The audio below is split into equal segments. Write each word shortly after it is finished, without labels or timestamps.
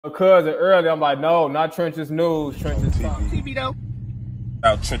Cousin earlier, I'm like, no, not Trenches News, Trenches Talk TV though.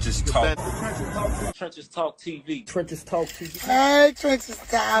 Out Trenches Talk. Trenches Talk TV. Trenches Talk TV. Hey, Trenches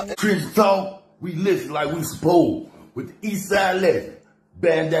Talk. Trenches Talk, we listen like we supposed with the East Side legend,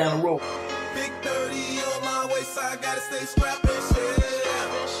 Bandana Road. Big 30 on my waist side, gotta stay strapped and shit.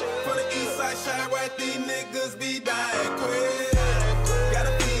 For the East Side shine right, these niggas be dying quick.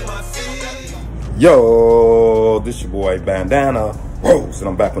 Gotta feed my seed. Yo, this your boy Bandana Rose, and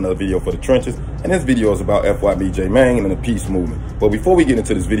I'm back with another video for the trenches. And this video is about FYB J-Mane and the peace movement. But before we get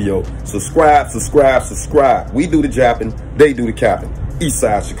into this video, subscribe. We do the japping, they do the capping. East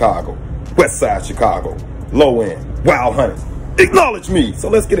Side Chicago, West Side Chicago, low end, wild hunters. Acknowledge me. So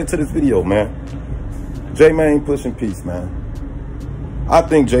let's get into this video, man. J-Mane pushing peace, man. I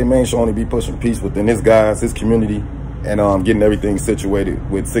think J-Mane should only be pushing peace within his guys, his community, and getting everything situated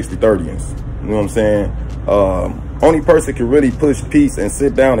with 60-30s. You know what I'm saying? Only person can really push peace and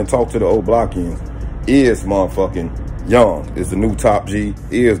sit down and talk to the old blockians is motherfucking Young. Is the new top G,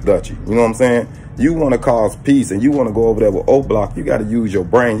 is Dutchy. You know what I'm saying? You want to cause peace and you want to go over there with old block, you got to use your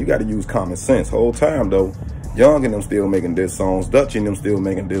brain. You got to use common sense. Whole time, though, Young and them still making diss songs. Dutchy and them still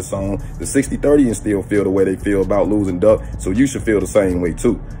making diss songs. The 60-30s still feel the way they feel about losing Duck. So you should feel the same way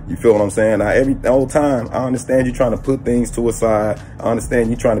too. You feel what I'm saying? Now, every whole time, I understand you trying to put things to a side. I understand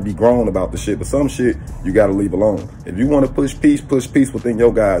you trying to be grown about the shit. But some shit, you got to leave alone. If you want to push peace within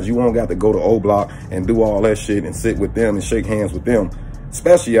your guys. You won't got to go to O Block and do all that shit and sit with them and shake hands with them.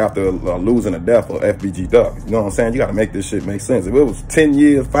 Especially after losing a death of FBG Duck. You know what I'm saying? You got to make this shit make sense. If it was 10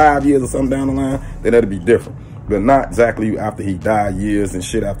 years, 5 years or something down the line, then that'd be different. But not exactly after he died, years and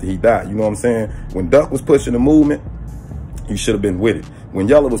shit after he died. You know what I'm saying? When Duck was pushing the movement, you should have been with it. When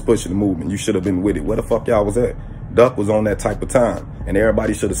Yella was pushing the movement, you should have been with it. Where the fuck y'all was at? Duck was on that type of time. And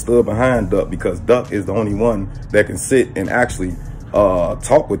everybody should have stood behind Duck because Duck is the only one that can sit and actually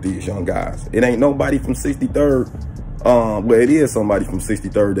talk with these young guys. It ain't nobody from 63rd. Well, it is somebody from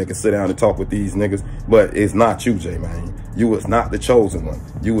 63rd that can sit down and talk with these niggas, but it's not you, J-Mane. You was not the chosen one.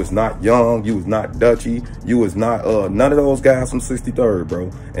 You was not Young. You was not Dutchy. You was not none of those guys from 63rd, bro.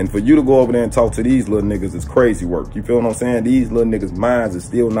 And for you to go over there and talk to these little niggas is crazy work. You feel what I'm saying? These little niggas' minds is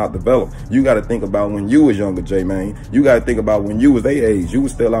still not developed. You got to think about when you was younger, J-Mane. You got to think about when you was their age. You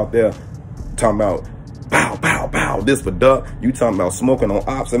was still out there talking about pow, pow, pow, this for Duck. You talking about smoking on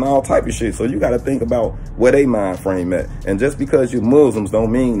ops and all type of shit. So you got to think about where they mind frame at. And just because you Muslims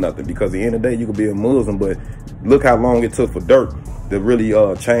don't mean nothing, because at the end of the day, you could be a Muslim, but look how long it took for Dirk to really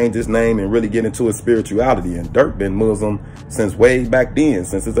change his name and really get into his spirituality. And Dirk been Muslim since way back then,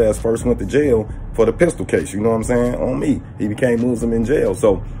 since his ass first went to jail for the pistol case. You know what I'm saying? On me. He became Muslim in jail.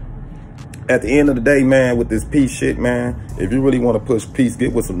 So at the end of the day, man, with this peace shit, man, if you really want to push peace,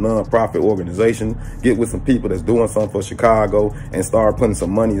 get with some non-profit organizations, get with some people that's doing something for Chicago, and start putting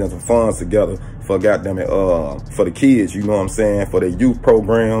some money and some funds together for goddamn it, for the kids, you know what I'm saying, for their youth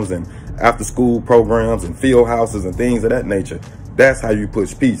programs and after school programs and field houses and things of that nature. That's how you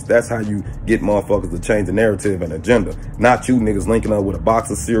push peace. That's how you get motherfuckers to change the narrative and agenda. Not you niggas linking up with a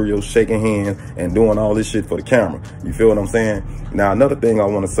box of cereal, shaking hands, and doing all this shit for the camera. You feel what I'm saying? Now, another thing I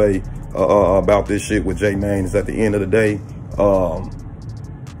want to say about this shit with J-Mane is at the end of the day,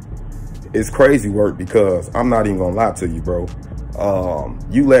 it's crazy work because I'm not even gonna lie to you, bro.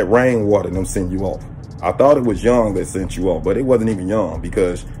 You let Rainwater and them send you off. I thought it was Young that sent you off, but it wasn't even Young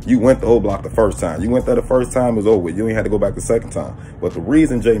because you went to O Block the first time. You went there the first time, it was over with. You ain't had to go back the second time. But the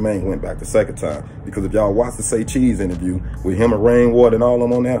reason J-Mane went back the second time, because if y'all watch the Say Cheese interview with him and Rainwater and all of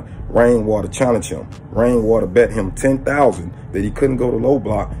them on there, Rainwater challenged him. Rainwater bet him 10,000 that he couldn't go to O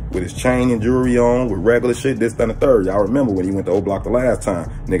Block with his chain and jewelry on, with regular shit, this, that, and the third. Y'all remember when he went to O Block the last time.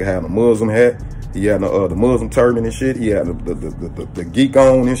 Nigga had a Muslim hat. He had the Muslim turban and shit. He had the geek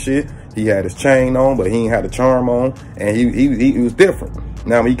on and shit. He had his chain on, but he ain't had the charm on. And he was different.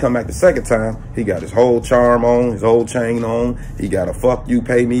 Now, when he come back the second time, he got his whole charm on, his whole chain on. He got a fuck you,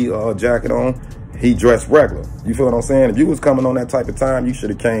 pay me jacket on. He dressed regular. You feel what I'm saying? If you was coming on that type of time, you should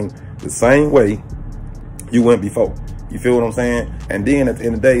have came the same way you went before. You feel what I'm saying? And then at the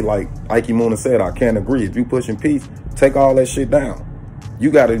end of the day, like Ike Moona said, I can't agree. If you pushing peace, take all that shit down. You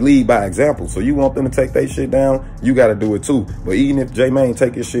got to lead by example. So you want them to take their shit down, you got to do it too. But even if J-Mane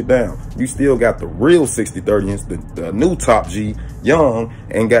take his shit down, you still got the real 60-30s, the new top G, Young,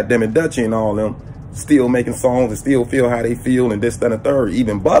 and goddamn it, Dutchy and all them still making songs and still feel how they feel and this, that, and the third.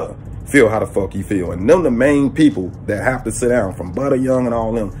 Even Butter feel how the fuck you feel. And them the main people that have to sit down, from Butter, Young, and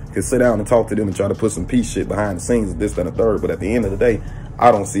all them, can sit down and talk to them and try to put some peace shit behind the scenes of this, that, and the third. But at the end of the day,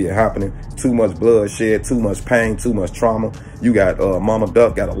 I don't see it happening. Too much bloodshed, too much pain, too much trauma. You got Mama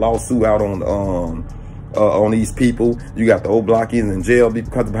Duck got a lawsuit out on on these people. You got the old blockies in jail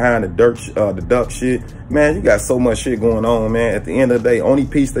because behind the duck shit. Man, you got so much shit going on, man. At the end of the day, only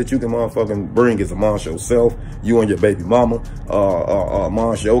peace that you can motherfucking bring is amongst yourself, you and your baby mama,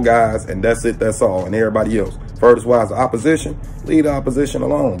 amongst your guys, and that's it, that's all, and everybody else. Furthest wise, the opposition, leave the opposition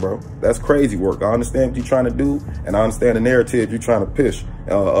alone, bro. That's crazy work. I understand what you're trying to do, and I understand the narrative you're trying to push,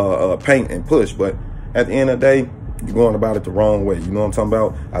 paint and push, but at the end of the day, you're going about it the wrong way. You know what I'm talking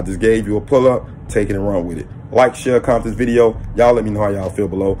about? I just gave you a pull-up, take it and run with it. Like, share, comment this video. Y'all let me know how y'all feel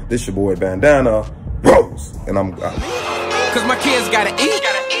below. This your boy Bandana Rose, and I'm out. Cause my kids gotta eat,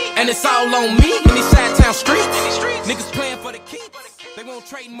 and it's all on me in these side town streets. Niggas playing for the keeps. They won't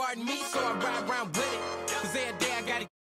trade Martin me, so I ride around with it. Cause